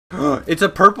It's a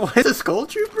purple. It's a Skull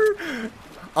Trooper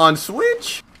on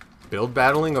Switch. Build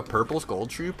battling a purple Skull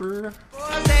Trooper.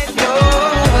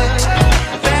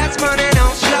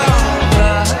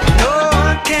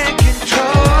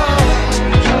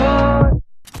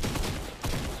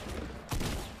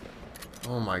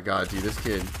 Oh my god, dude, this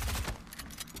kid.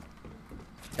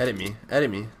 Edit me.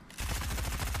 Edit me.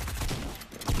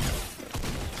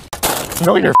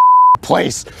 Know your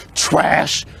place,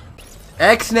 trash.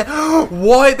 XNet.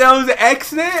 What? That was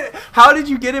XNet? How did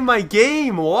you get in my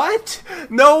game? What?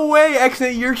 No way,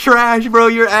 XNet. You're trash, bro.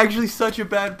 You're actually such a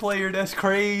bad player. That's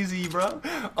crazy, bro.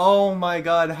 Oh my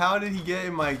god. How did he get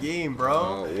in my game,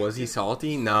 bro? Was he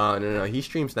salty? No. He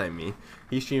stream sniped me.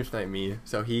 He stream sniped me.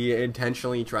 So he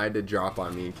intentionally tried to drop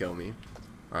on me and kill me.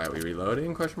 Alright, we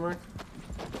reloading? Question mark.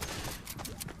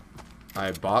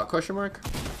 I bought? Question mark.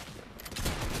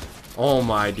 Oh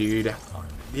my dude.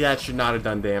 That should not have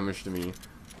done damage to me.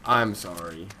 I'm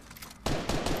sorry.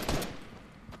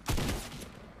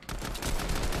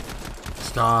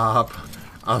 Stop.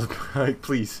 I was like,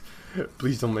 please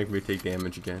don't make me take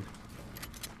damage again.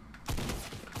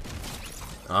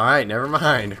 Alright, never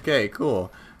mind. Okay,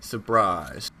 cool.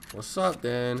 Surprise. What's up,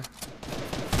 Dan?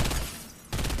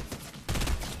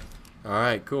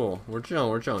 Alright, cool. We're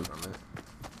chilling from it.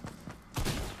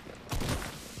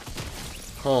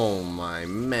 Oh my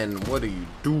man, what are you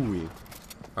doing?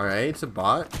 Alright, it's a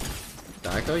bot.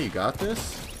 Daiko, you got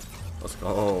this? Let's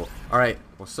go. Alright,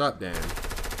 what's up, Dan?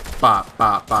 Bop,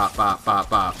 bop, bop, bop, bop,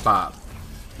 bop, bop.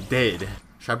 Dead.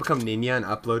 Should I become Ninja and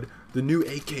upload the new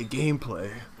AK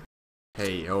gameplay?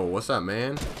 Hey, yo, what's up,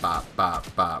 man? Bop,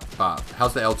 bop, bop, bop.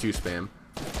 How's the L2 spam?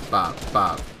 Bop,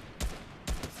 bop.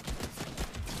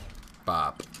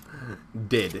 Bop.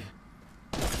 Dead.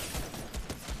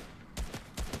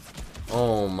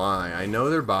 Oh my, I know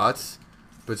they're bots,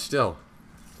 but still,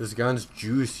 this gun's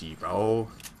juicy, bro.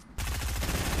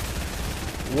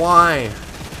 Why?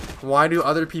 Why do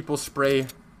other people's spray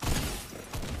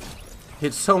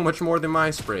hit so much more than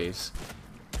my sprays?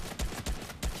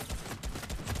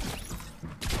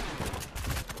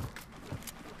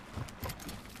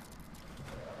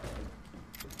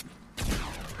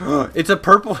 It's a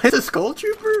purple. It's a Skull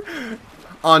Trooper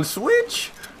on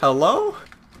Switch. Hello?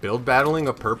 Build battling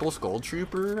a purple Skull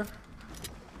Trooper?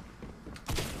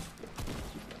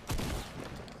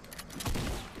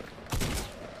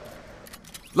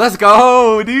 Let's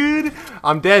go, dude!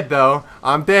 I'm dead, though.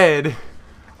 I'm dead.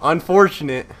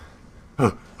 Unfortunate.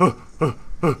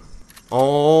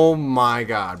 Oh my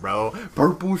god, bro.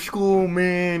 Purple Skull,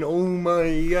 man. Oh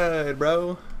my god,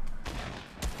 bro.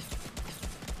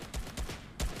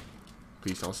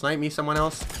 Please don't snipe me, someone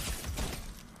else.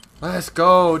 Let's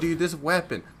go, dude. This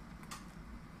weapon.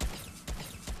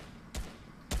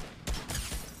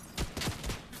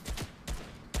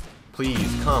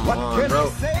 Please, come on,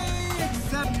 bro.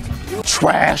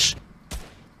 Trash.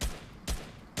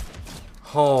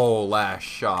 Oh, last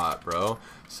shot, bro.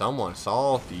 Someone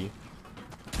salty.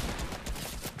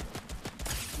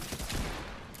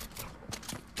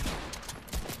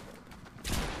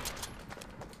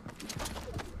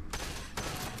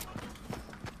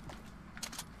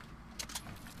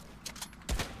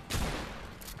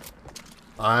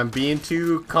 I'm being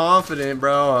too confident,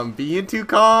 bro. I'm being too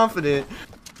confident.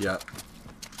 Yep.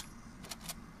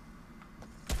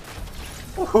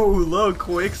 Oh, look,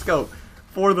 quick scope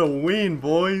for the win,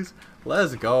 boys.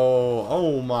 Let's go.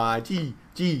 Oh my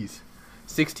jeez.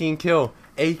 16 kill.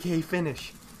 AK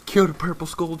finish. Killed a purple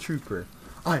Skull Trooper.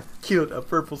 I killed a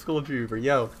purple Skull Trooper.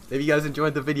 Yo, if you guys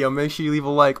enjoyed the video, make sure you leave a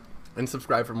like and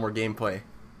subscribe for more gameplay.